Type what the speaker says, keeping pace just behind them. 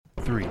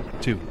3,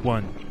 2,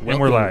 1, and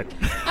we're live.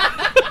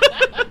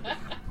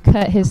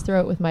 Cut his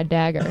throat with my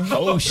dagger.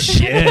 Oh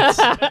shit!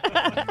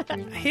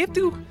 I have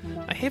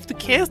to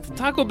cast the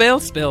Taco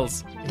Bell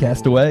spells.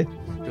 Cast away.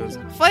 Goes,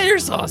 fire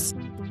sauce.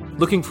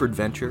 Looking for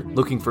adventure?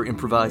 Looking for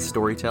improvised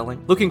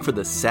storytelling? Looking for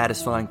the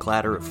satisfying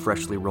clatter of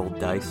freshly rolled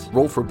dice?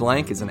 Roll for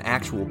Blank is an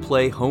actual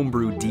play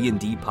homebrew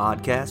D&D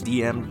podcast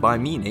DM'd by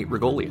me, Nate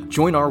Regolia.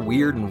 Join our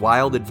weird and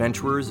wild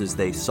adventurers as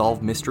they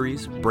solve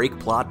mysteries, break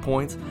plot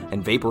points,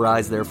 and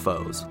vaporize their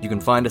foes. You can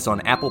find us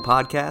on Apple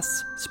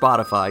Podcasts,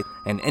 Spotify,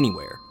 and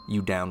anywhere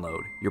you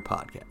download your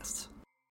podcasts.